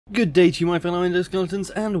Good day to you, my fellow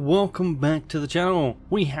endoskeletons, and welcome back to the channel.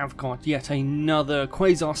 We have got yet another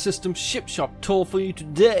Quasar Systems ship shop tour for you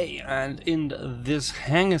today, and in this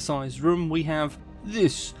hangar sized room we have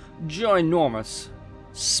this ginormous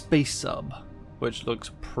space sub, which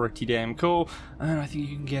looks pretty damn cool, and I think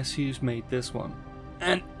you can guess who's made this one.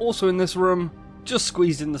 And also in this room, just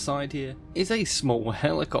squeezed in the side here, is a small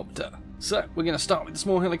helicopter. So we're going to start with the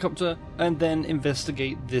small helicopter and then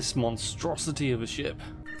investigate this monstrosity of a ship.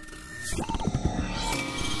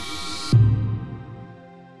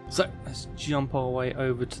 So let's jump our way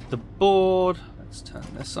over to the board. Let's turn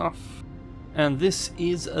this off. And this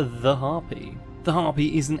is the Harpy. The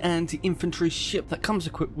Harpy is an anti-infantry ship that comes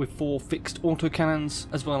equipped with 4 fixed autocannons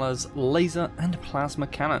as well as laser and plasma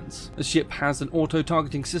cannons. The ship has an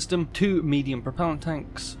auto-targeting system, 2 medium propellant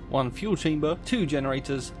tanks, 1 fuel chamber, 2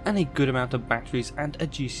 generators, and a good amount of batteries and a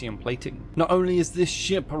GCM plating. Not only is this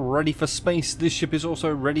ship ready for space, this ship is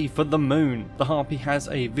also ready for the moon. The Harpy has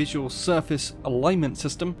a visual surface alignment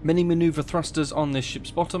system, many maneuver thrusters on this ship's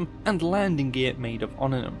bottom, and landing gear made of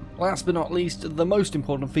onanum. Last but not least, the most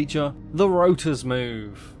important feature, the rotors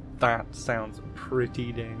move. That sounds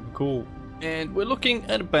pretty damn cool. And we're looking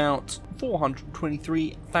at about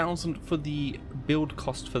 423,000 for the build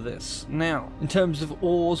cost for this. Now, in terms of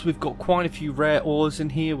ores, we've got quite a few rare ores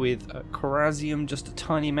in here with Corasium, just a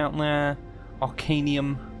tiny amount there,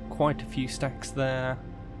 Arcanium, quite a few stacks there.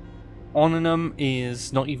 Onanum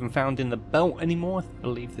is not even found in the belt anymore, I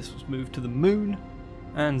believe this was moved to the moon.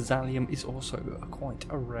 And Zalium is also quite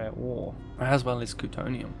a rare ore, as well as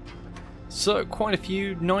Plutonium. So quite a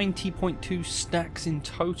few, 90.2 stacks in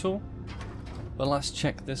total. But let's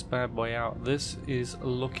check this bad boy out. This is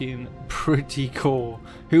looking pretty cool.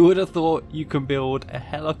 Who would have thought you can build a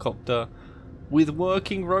helicopter with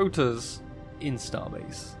working rotors in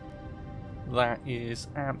Starbase? That is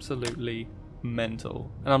absolutely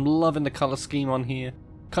mental. And I'm loving the colour scheme on here.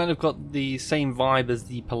 Kind of got the same vibe as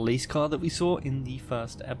the police car that we saw in the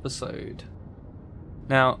first episode.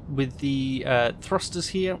 Now with the thrusters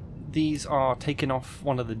here, these are taken off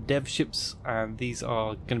one of the dev ships, and these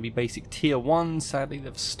are going to be basic tier 1. Sadly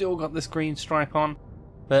they've still got this green stripe on,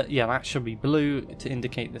 but yeah, that should be blue to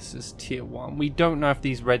indicate this is tier 1. We don't know if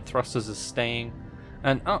these red thrusters are staying,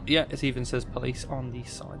 and oh yeah, it even says police on the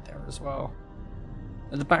side there as well.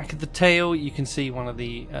 At the back of the tail you can see one of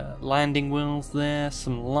the landing wheels there,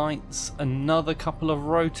 some lights, another couple of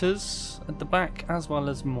rotors at the back, as well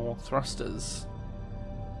as more thrusters.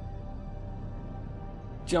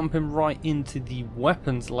 Jumping right into the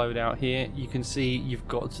weapons loadout here, you can see you've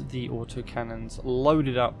got the autocannons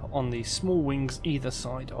loaded up on the small wings either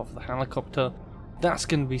side of the helicopter. That's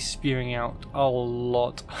going to be spewing out a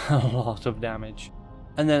lot of damage.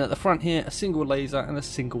 And then at the front here, a single laser and a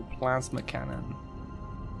single plasma cannon.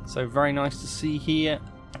 So very nice to see here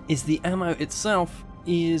is the ammo itself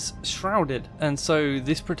is shrouded, and so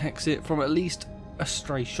this protects it from at least a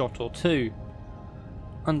stray shot or 2.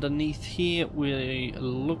 Underneath here we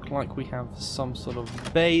look like we have some sort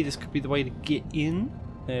of bay. This could be the way to get in.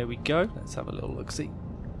 There we go. Let's have a little look see.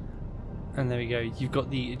 And there we go. You've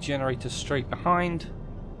got the generator straight behind,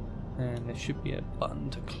 and there should be a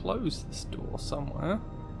button to close this door somewhere.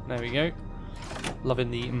 There we go.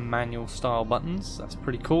 Loving the manual style buttons. That's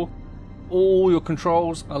pretty cool. All your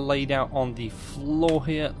controls are laid out on the floor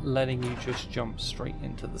here, letting you just jump straight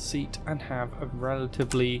into the seat and have a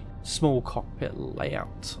relatively small cockpit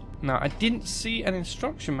layout. Now, I didn't see an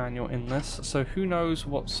instruction manual in this, so who knows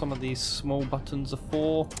what some of these small buttons are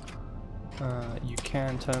for. You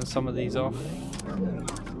can turn some of these off.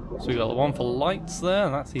 So we got the one for lights there,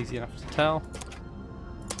 and that's easy enough to tell.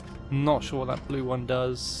 Not sure what that blue one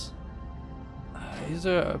does. Is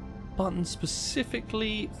there a button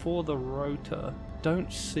specifically for the rotor?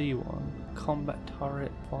 Don't see one. Combat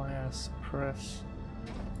turret, fire, suppress.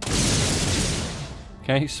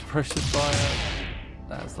 Okay, suppressive fire.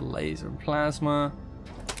 That's the laser and plasma.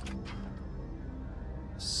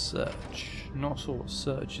 Search. Not sure what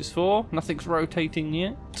search is for. Nothing's rotating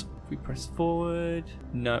yet. If we press forward,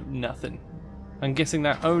 no, nothing. I'm guessing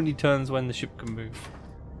that only turns when the ship can move.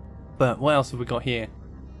 But what else have we got here?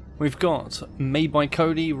 We've got Made by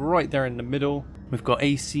Cody right there in the middle. We've got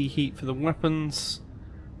AC heat for the weapons.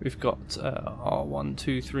 We've got R1,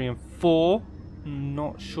 2, 3 and 4.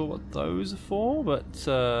 Not sure what those are for, but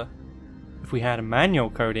if we had a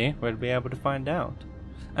manual Cody, we'd be able to find out.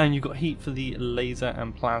 And you've got heat for the laser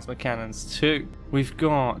and plasma cannons too. We've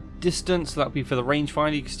got distance, so that'll be for the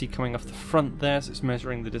rangefinder. You can see coming off the front there, so it's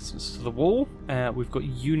measuring the distance to the wall. We've got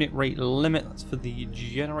unit rate limit, that's for the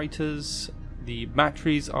generators. The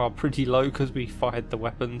batteries are pretty low because we fired the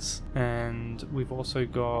weapons, and we've also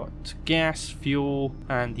got gas, fuel,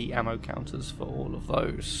 and the ammo counters for all of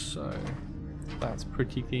those, so that's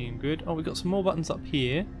pretty damn good. Oh, we got some more buttons up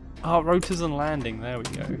here. Oh, rotors and landing, there we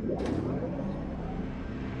go.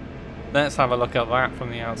 Let's have a look at that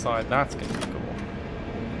from the outside. That's going to be cool.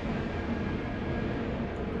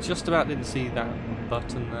 Just about didn't see that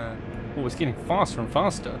button there. Oh, it's getting faster and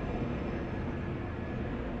faster.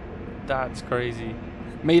 That's crazy.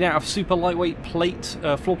 Made out of super lightweight plate,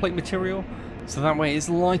 floor plate material, so that way it's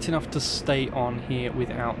light enough to stay on here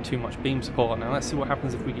without too much beam support. Now let's see what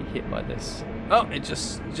happens if we get hit by this. Oh, it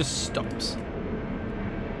just stops.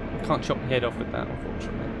 Can't chop the head off with that,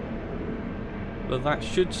 unfortunately. But that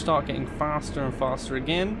should start getting faster and faster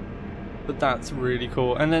again. But that's really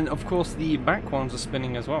cool. And then, of course, the back ones are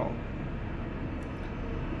spinning as well.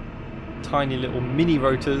 Tiny little mini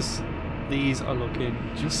rotors. These are looking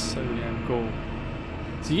just so damn cool.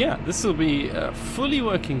 So yeah, this will be a fully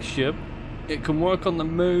working ship. It can work on the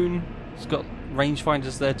moon. It's got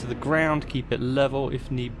rangefinders there to the ground, keep it level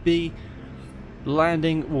if need be.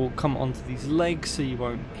 Landing will come onto these legs so you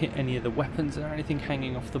won't hit any of the weapons or anything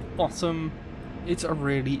hanging off the bottom. It's a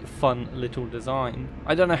really fun little design.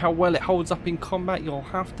 I don't know how well it holds up in combat. You'll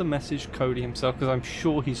have to message Cody himself because I'm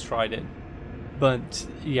sure he's tried it. But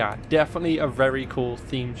yeah, definitely a very cool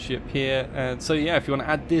themed ship here. And so yeah, if you want to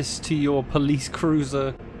add this to your police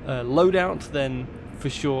cruiser loadout, then for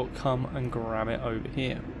sure come and grab it over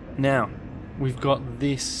here. Now, we've got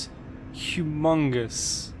this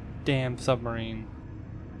humongous damn submarine,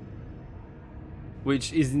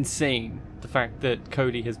 which is insane. The fact that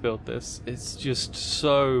Cody has built this, it's just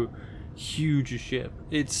so huge a ship.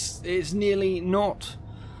 It's nearly not.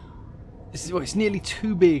 It's nearly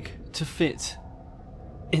too big to fit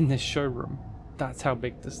in this showroom. That's how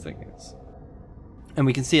big this thing is. And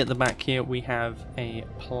we can see at the back here we have a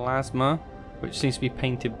plasma, which seems to be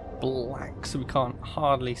painted black, so we can't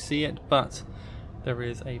hardly see it, but there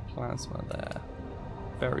is a plasma there.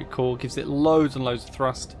 Very cool. Gives it loads and loads of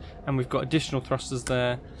thrust, and we've got additional thrusters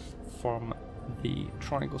there from the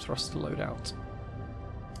triangle thruster loadout.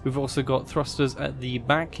 We've also got thrusters at the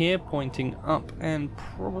back here pointing up and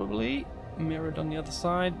probably mirrored on the other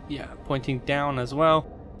side. Yeah, pointing down as well.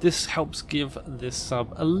 This helps give this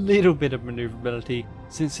sub a little bit of maneuverability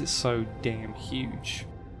since it's so damn huge.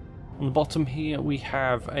 On the bottom here we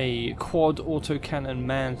have a quad autocannon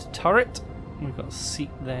manned turret. We've got a seat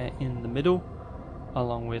there in the middle,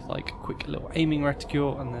 along with like a quick little aiming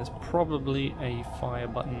reticule, and there's probably a fire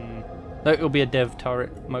button. No, it'll be a dev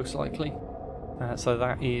turret most likely. So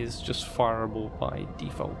that is just fireable by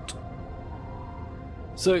default.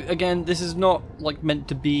 So again, this is not like meant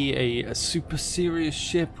to be a super serious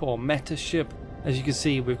ship or meta ship. As you can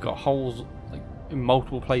see, we've got holes like in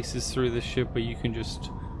multiple places through this ship where you can just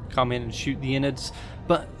come in and shoot the innards,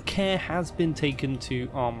 but care has been taken to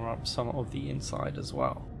armor up some of the inside as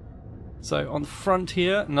well. So on the front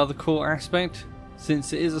here, another cool aspect,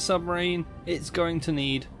 since it is a submarine, it's going to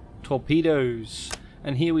need torpedoes,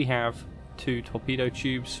 and here we have 2 torpedo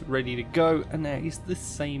tubes ready to go, and there is the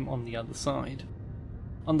same on the other side.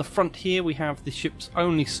 On the front here we have the ship's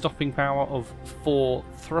only stopping power of 4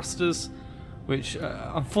 thrusters, which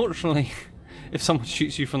unfortunately if someone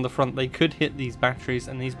shoots you from the front they could hit these batteries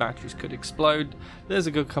and these batteries could explode. There's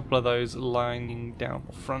a good couple of those lining down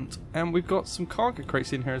the front, and we've got some cargo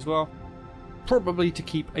crates in here as well, probably to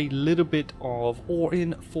keep a little bit of ore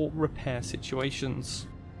in for repair situations.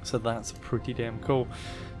 So that's pretty damn cool.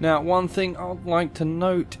 Now, one thing I'd like to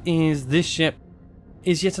note is this ship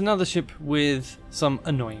is yet another ship with some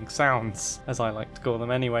annoying sounds, as I like to call them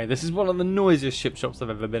anyway. This is one of the noisiest ship shops I've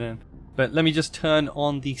ever been in. But let me just turn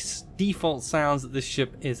on the default sounds that this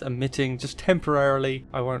ship is emitting just temporarily.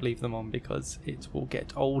 I won't leave them on because it will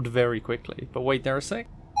get old very quickly. But wait there a sec.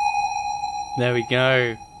 There we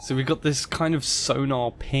go. So we've got this kind of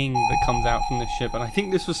sonar ping that comes out from the ship, and I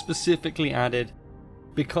think this was specifically added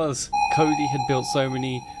because Cody had built so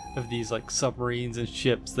many of these like submarines and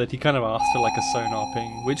ships that he kind of asked for like a sonar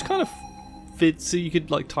ping, which kind of fits, so you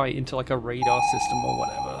could like tie it into like a radar system or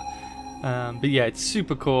whatever. But yeah, it's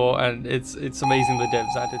super cool, and it's amazing the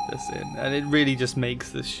devs added this in, and it really just makes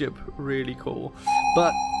this ship really cool.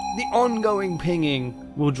 But the ongoing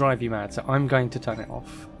pinging will drive you mad, so I'm going to turn it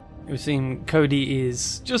off. We've seen Cody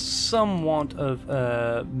is just somewhat of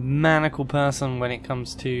a maniacal person when it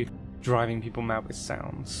comes to driving people mad with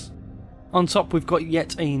sounds. On top we've got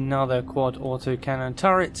yet another quad autocannon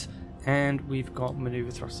turret, and we've got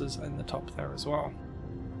maneuver thrusters in the top there as well.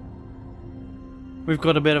 We've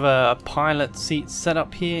got a bit of a pilot seat set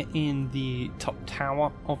up here in the top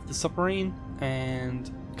tower of the submarine, and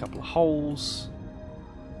A couple of holes.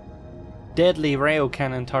 Deadly rail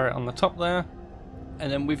cannon turret on the top there.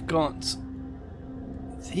 And then we've got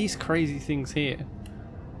these crazy things here.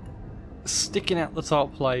 Sticking out the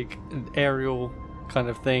top like an aerial kind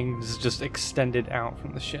of things just extended out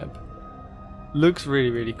from the ship. Looks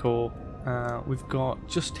really, really cool. We've got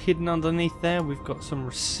just hidden underneath there, we've got some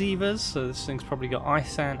receivers, so this thing's probably got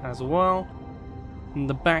ISAN as well. In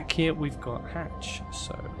the back here we've got hatch,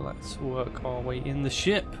 so let's work our way in the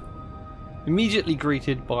ship. Immediately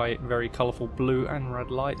greeted by very colourful blue and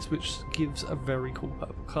red lights, which gives a very cool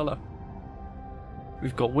purple colour.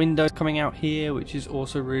 We've got windows coming out here, which is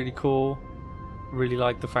also really cool. Really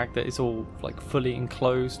like the fact that it's all like fully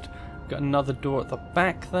enclosed. We've got another door at the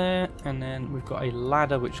back there, and then we've got a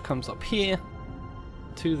ladder which comes up here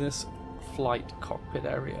to this flight cockpit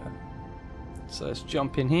area. So let's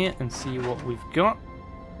jump in here and see what we've got.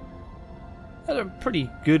 At a pretty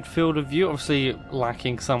good field of view, obviously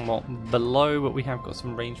lacking somewhat below, but we have got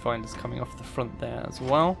some rangefinders coming off the front there as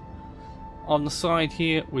well. On the side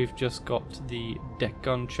here we've just got the deck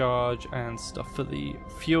gun charge and stuff for the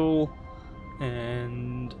fuel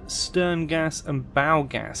and stern gas and bow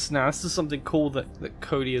gas. Now this is something cool that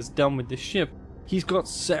Cody has done with this ship. He's got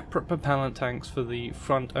separate propellant tanks for the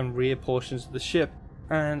front and rear portions of the ship,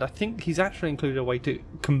 and I think he's actually included a way to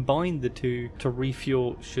combine the two to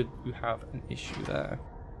refuel should you have an issue there.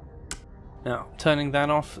 Now, turning that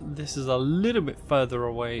off, this is a little bit further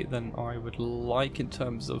away than I would like in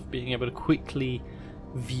terms of being able to quickly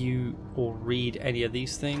view or read any of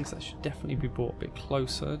these things. That should definitely be brought a bit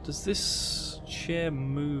closer. Does this chair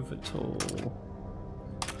move at all?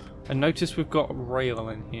 I notice we've got a rail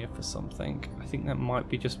in here for something. I think that might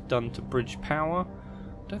be just done to bridge power.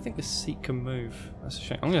 I don't think this seat can move. That's a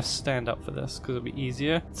shame. I'm going to stand up for this because it'll be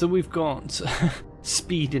easier. So we've got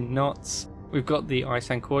speed in knots. We've got the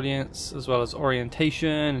ISAN coordinates as well as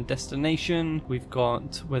orientation and destination. We've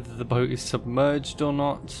got whether the boat is submerged or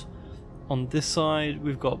not. On this side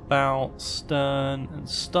we've got bow, stern and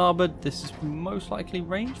starboard. This is most likely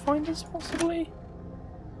rangefinders possibly.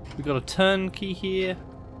 We've got a turn key here.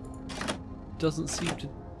 Doesn't seem to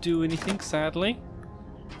do anything sadly.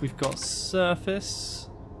 We've got surface.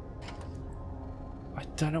 I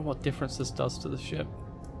don't know what difference this does to the ship.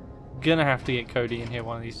 Gonna have to get Cody in here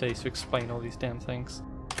one of these days to explain all these damn things.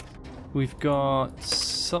 We've got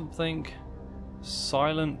something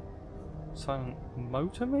silent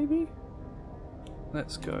motor maybe?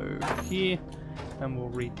 Let's go here and we'll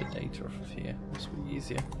read the data off of here. This will be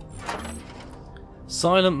easier.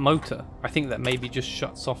 Silent motor. I think that maybe just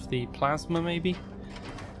shuts off the plasma maybe.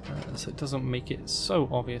 So it doesn't make it so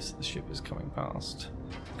obvious that the ship is coming past.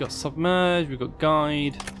 We've got submerge, we've got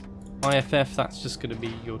guide. IFF, that's just going to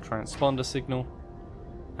be your transponder signal,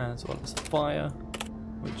 as well as fire,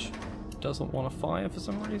 which doesn't want to fire for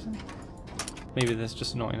some reason. Maybe there's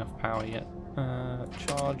just not enough power yet.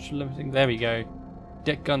 Charge limiting, there we go.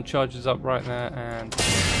 Deck gun charges up right there and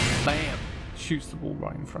bam! Shoots the ball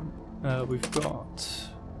right in front. We've got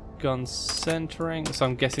gun centering, so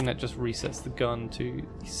I'm guessing that just resets the gun to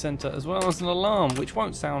the center, as well as an alarm, which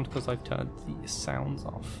won't sound because I've turned the sounds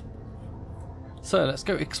off. So let's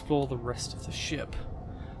go explore the rest of the ship.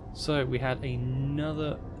 So we had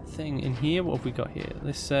another thing in here. What have we got here?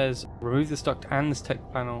 This says remove this duct and this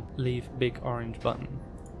tech panel, leave big orange button.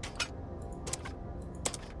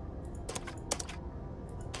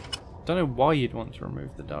 Don't know why you'd want to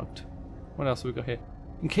remove the duct. What else have we got here?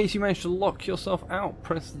 In case you manage to lock yourself out,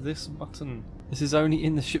 press this button. This is only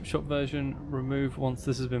in the ship shop version. Remove once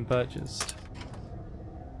this has been purchased.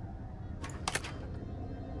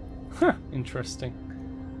 Huh, interesting.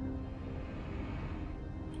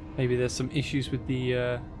 Maybe there's some issues with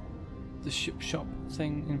the ship shop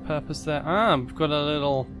thing in purpose there. Ah, we've got a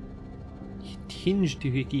little hinge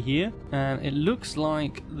doohickey here, and it looks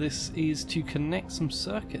like this is to connect some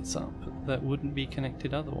circuits up that wouldn't be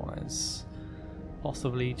connected otherwise.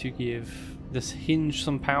 Possibly to give this hinge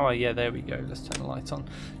some power. Yeah, there we go. Let's turn the light on.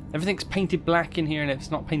 Everything's painted black in here, and if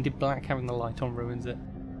it's not painted black, having the light on ruins it.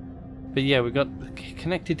 But yeah, we've got the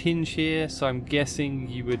connected hinge here, so I'm guessing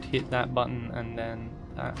you would hit that button and then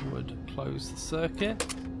that would close the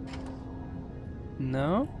circuit.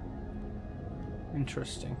 No?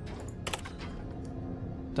 Interesting.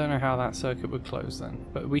 Don't know how that circuit would close then,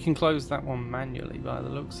 but we can close that one manually by the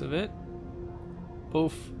looks of it.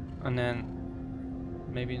 Poof, and then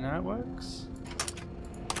maybe now it works.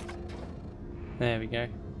 There we go.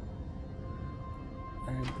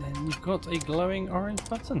 And then you've got a glowing orange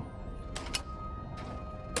button.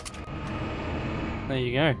 There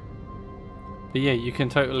you go. But yeah, you can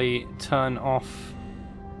totally turn off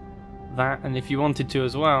that, and if you wanted to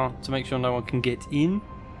as well, to make sure no one can get in,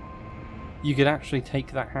 you could actually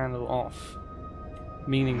take that handle off,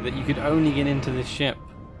 meaning that you could only get into this ship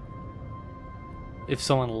if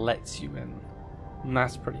someone lets you in, and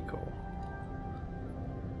that's pretty cool.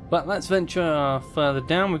 But let's venture further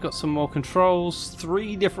down. We've got some more controls,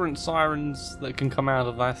 3 different sirens that can come out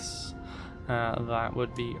of this. That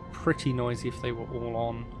would be pretty noisy if they were all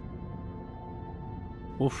on.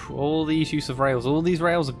 Oof, all these use of rails. All these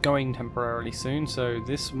rails are going temporarily soon, so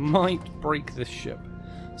this might break this ship.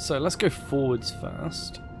 So let's go forwards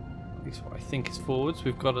first. At least what I think is forwards.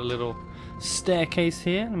 We've got a little staircase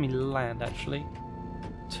here. Let me land actually.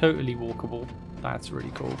 Totally walkable. That's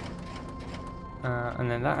really cool. And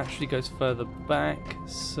then that actually goes further back,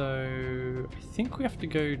 so I think we have to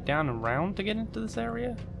go down and round to get into this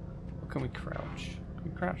area? Or can we crouch?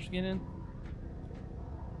 Can we crouch to get in?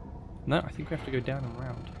 No, I think we have to go down and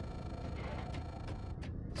round.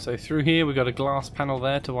 So through here we've got a glass panel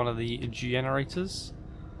there to one of the generators.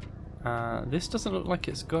 This doesn't look like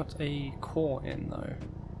it's got a core in though.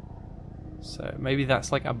 So maybe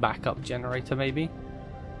that's like a backup generator maybe.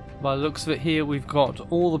 By the looks of it here, we've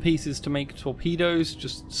got all the pieces to make torpedoes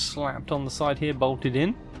just slapped on the side here, bolted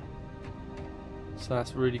in. So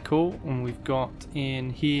that's really cool. And we've got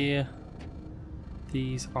in here,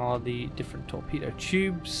 these are the different torpedo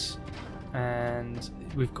tubes. And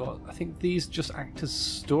we've got, I think these just act as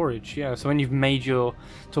storage. Yeah, so when you've made your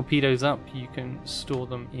torpedoes up, you can store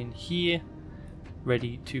them in here,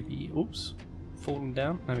 ready to be, oops, falling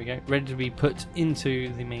down, there we go, ready to be put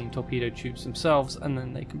into the main torpedo tubes themselves, and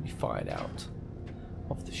then they can be fired out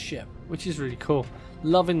of the ship, which is really cool.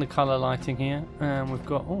 Loving the colour lighting here. And we've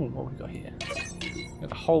got, oh, what have we got here?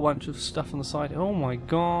 Got a whole bunch of stuff on the side. Oh my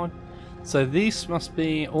god. So these must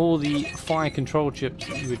be all the fire control chips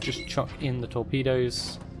that you would just chuck in the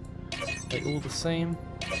torpedoes. Are they all the same?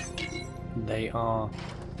 They are.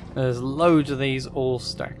 There's loads of these all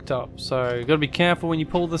stacked up, so you've got to be careful when you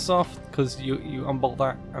pull this off, because you unbolt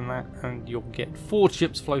that, and you'll get 4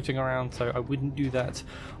 chips floating around, so I wouldn't do that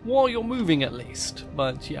while you're moving at least.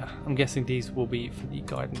 But yeah, I'm guessing these will be for the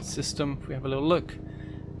guidance system. If we have a little look,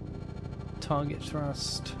 target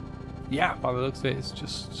thrust, yeah, by the looks of it, it's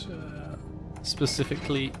just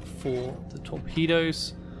specifically for the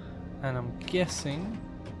torpedoes. And I'm guessing,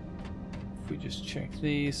 if we just check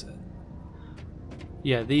these,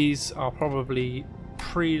 yeah, these are probably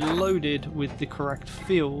preloaded with the correct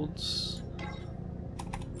fields.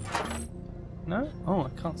 No? Oh,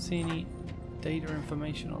 I can't see any data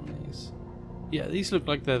information on these. Yeah, these look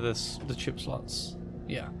like they're the chip slots.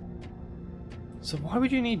 Yeah. So why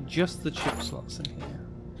would you need just the chip slots in here?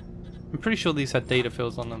 I'm pretty sure these had data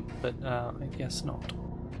fields on them, but I guess not.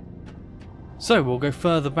 So we'll go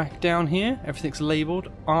further back down here. Everything's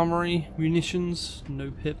labelled. Armory, munitions, no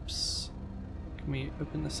pips. Can we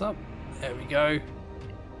open this up? There we go.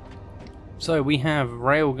 So we have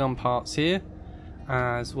railgun parts here,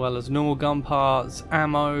 as well as normal gun parts,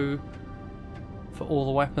 ammo for all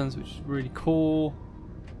the weapons, which is really cool.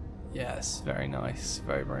 Yes, very nice,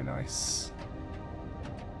 very, very nice.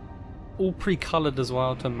 All pre-coloured as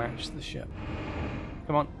well to match the ship.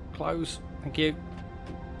 Come on, close. Thank you.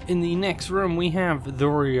 In the next room we have the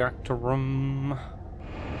reactor room.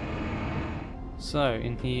 So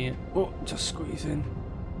in here, oh, just squeeze in.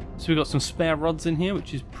 So we've got some spare rods in here,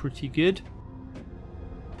 which is pretty good.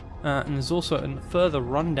 And there's also a further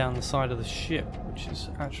run down the side of the ship, which is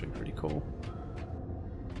actually pretty cool.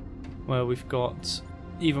 Where we've got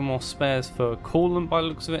even more spares for coolant by the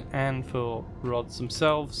looks of it, and for rods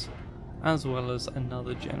themselves, as well as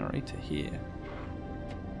another generator here.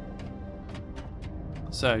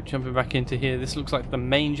 So jumping back into here, this looks like the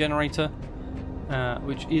main generator.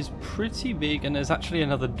 Which is pretty big, and there's actually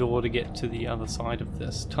another door to get to the other side of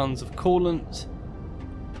this. Tons of coolant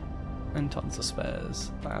and tons of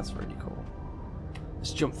spares. That's really cool.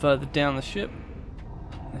 Let's jump further down the ship.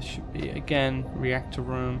 There should be, again, reactor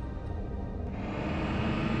room.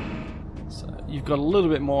 So you've got a little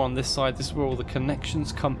bit more on this side. This is where all the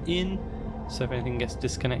connections come in. So if anything gets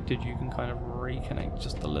disconnected, you can kind of reconnect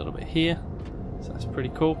just a little bit here. So that's pretty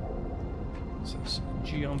cool. So let's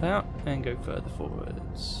jump out and go further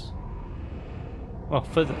forwards. Well,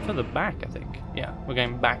 further back, I think. Yeah, we're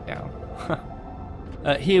going back down.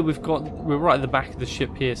 Here we're right at the back of the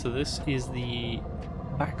ship here, so this is the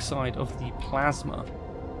backside of the plasma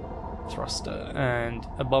thruster, and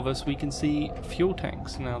above us we can see fuel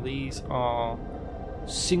tanks. Now these are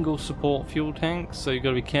single support fuel tanks, so you've got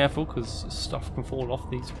to be careful because stuff can fall off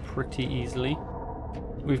these pretty easily.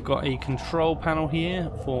 We've got a control panel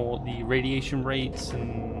here for the radiation rates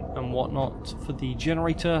and whatnot for the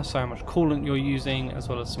generator, so how much coolant you're using, as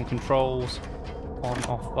well as some controls, on,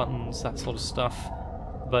 off buttons, that sort of stuff.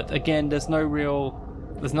 but again, there's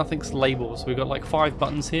nothing labeled. So we've got like 5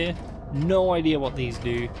 buttons here. No idea what these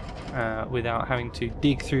do without having to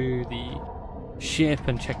dig through the ship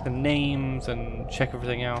and check the names and check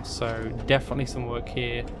everything else. So definitely some work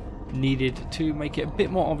here needed to make it a bit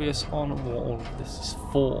more obvious on what all of this is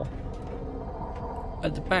for.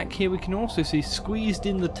 At the back here we can also see squeezed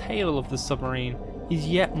in the tail of the submarine is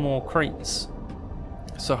yet more crates.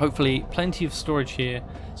 So hopefully plenty of storage here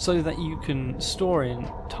so that you can store in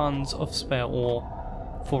tons of spare ore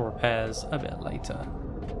for repairs a bit later.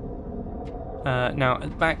 Now at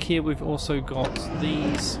the back here we've also got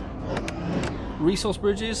these resource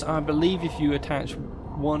bridges. I believe if you attach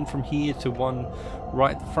one from here to one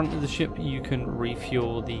right at the front of the ship, you can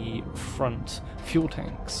refuel the front fuel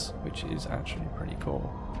tanks, which is actually pretty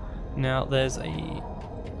cool. Now there's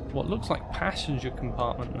what looks like passenger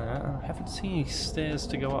compartment there, and I haven't seen any stairs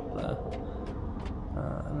to go up there.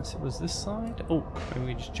 Unless it was this side. Oh, maybe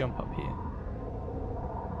we just jump up here.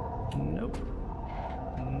 Nope.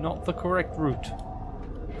 Not the correct route.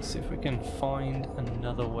 Let's see if we can find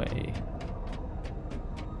another way.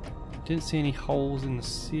 Didn't see any holes in the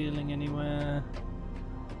ceiling anywhere.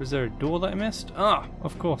 Was there a door that I missed? Ah,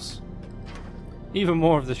 of course. Even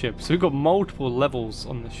more of the ship. So we've got multiple levels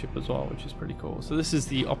on the ship as well, which is pretty cool. So this is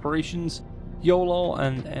the operations, YOLO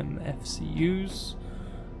and MFCUs.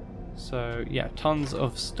 So yeah, tons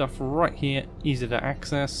of stuff right here, easy to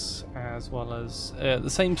access, as well as the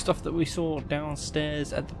same stuff that we saw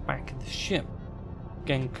downstairs at the back of the ship.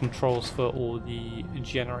 Again, controls for all the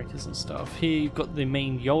generators and stuff. Here you've got the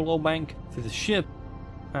main YOLO bank for the ship,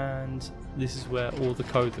 and this is where all the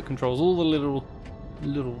code that controls all the little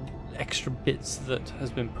extra bits that has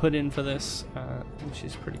been put in for this, which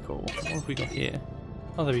is pretty cool. What have we got here?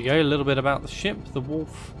 Oh, there we go, a little bit about the ship. The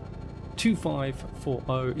Wolf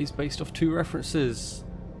 2540 is based off 2 references.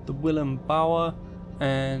 The Willem Bauer,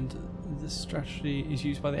 and this strategy is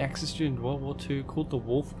used by the Axis during World War II called the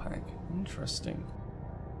Wolf Pack. Interesting.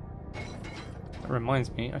 That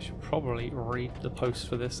reminds me, I should probably read the post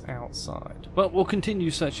for this outside. But we'll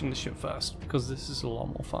continue searching the ship first, because this is a lot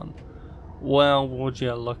more fun. Well, would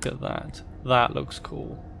you look at that? That looks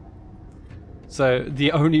cool. So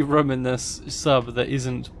the only room in this sub that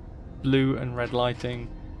isn't blue and red lighting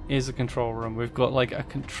is a control room. We've got like a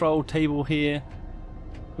control table here,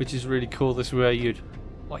 which is really cool. This is where you'd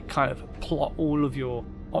like kind of plot all of your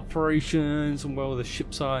operations and where all the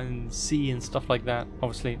ships are in sea and stuff like that.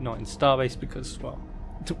 Obviously not in Starbase because, well,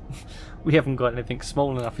 we haven't got anything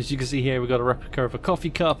small enough. As you can see here, we've got a replica of a coffee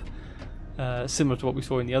cup, similar to what we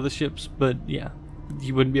saw in the other ships, but yeah,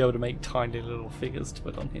 you wouldn't be able to make tiny little figures to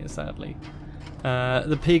put on here, sadly.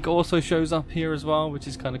 The pig also shows up here as well, which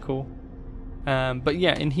is kind of cool. But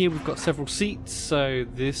yeah, in here we've got several seats, so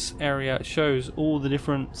this area shows all the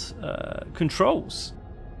different controls.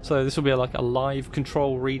 So this will be like a live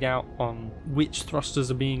control readout on which thrusters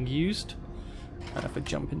are being used. If I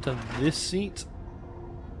jump into this seat,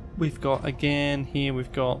 we've got, again, here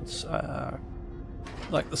we've got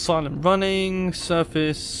like the silent running,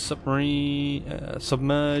 surface, submarine,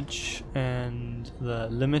 submerge, and the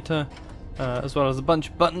limiter, as well as a bunch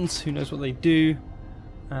of buttons, who knows what they do,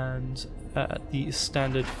 and the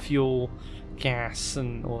standard fuel, gas,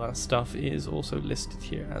 and all that stuff is also listed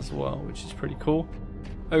here as well, which is pretty cool.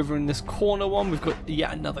 Over in this corner one, we've got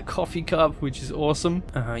yet another coffee cup, which is awesome.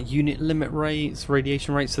 Unit limit rates,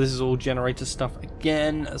 radiation rates, so this is all generator stuff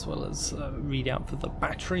again, as well as readout for the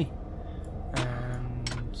battery.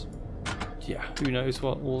 And yeah, who knows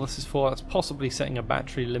what all this is for. That's possibly setting a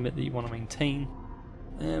battery limit that you want to maintain.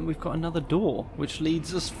 And we've got another door, which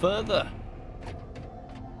leads us further.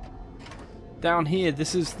 Down here,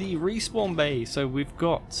 this is the respawn bay, so we've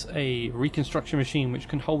got a reconstruction machine which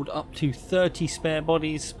can hold up to 30 spare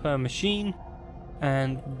bodies per machine,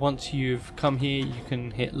 and once you've come here you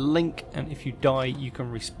can hit link, and if you die you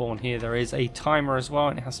can respawn here. There is a timer as well,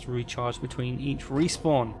 and it has to recharge between each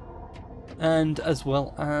respawn. And as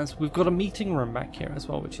well as we've got a meeting room back here as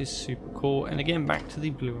well, which is super cool, and again back to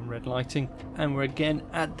the blue and red lighting, and we're again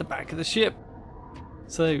at the back of the ship.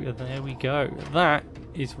 So there we go, that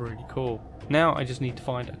is really cool. Now I just need to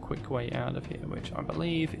find a quick way out of here, which I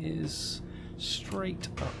believe is straight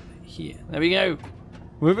up here. There we go.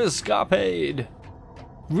 We've escaped.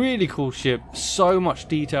 Really cool ship. So much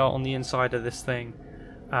detail on the inside of this thing.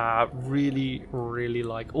 Really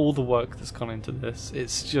like all the work that's gone into this.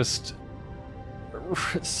 It's just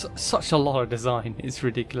such a lot of design. It's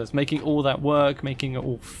ridiculous. Making all that work, making it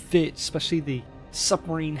all fit, especially the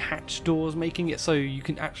submarine hatch doors, making it so you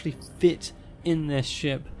can actually fit in this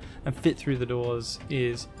ship and fit through the doors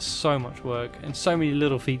is so much work and so many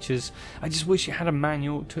little features. I just wish it had a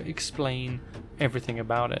manual to explain everything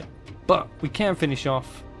about it. But we can finish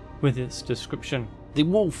off with its description. The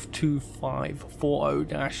Wolf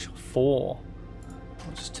 2540-4.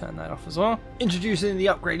 I'll just turn that off as well. Introducing the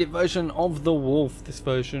upgraded version of the Wolf. This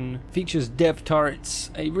version features dev turrets,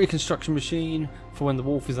 a reconstruction machine for when the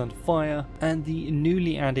Wolf is under fire, and the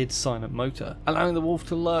newly added silent motor, allowing the Wolf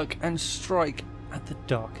to lurk and strike at the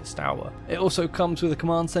darkest hour. It also comes with a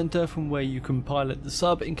command center from where you can pilot the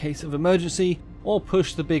sub in case of emergency, or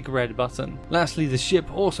push the big red button. Lastly, the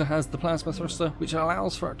ship also has the plasma thruster, which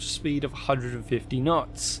allows for up to speed of 150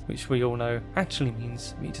 knots, which we all know actually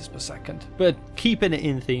means meters per second. But keeping it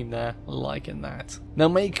in theme there, liking that. Now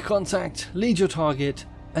make contact, lead your target,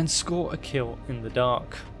 and score a kill in the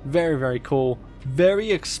dark. Very, very cool.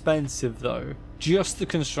 Very expensive though. Just the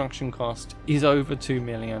construction cost is over 2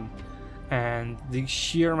 million. And the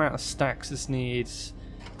sheer amount of stacks this needs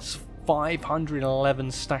is 511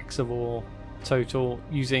 stacks of ore total,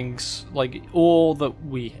 using like ore that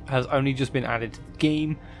has only just been added to the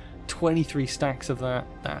game. 23 stacks of that.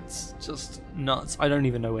 That's just nuts. I don't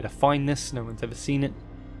even know where to find this. No one's ever seen it.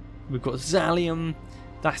 We've got Zalium.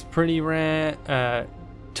 That's pretty rare.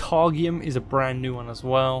 Targium is a brand new one as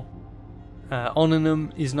well.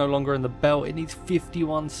 Onanum is no longer in the belt. It needs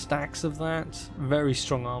 51 stacks of that. Very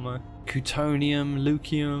strong armor. Cutonium,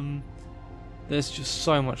 Lucium. There's just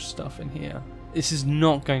so much stuff in here. This is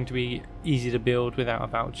not going to be easy to build without a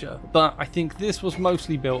voucher, but I think this was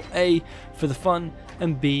mostly built A, for the fun,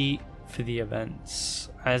 and B, for the events.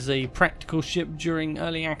 As a practical ship during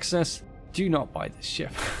early access, do not buy this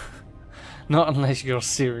ship. Not unless you're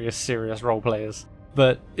serious role players.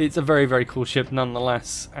 But it's a very, very cool ship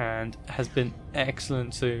nonetheless, and has been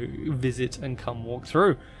excellent to visit and come walk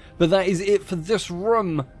through. But that is it for this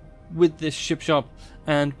room with this ship shop,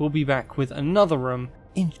 and we'll be back with another room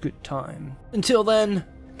in good time. Until then,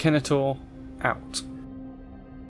 Kenetor out.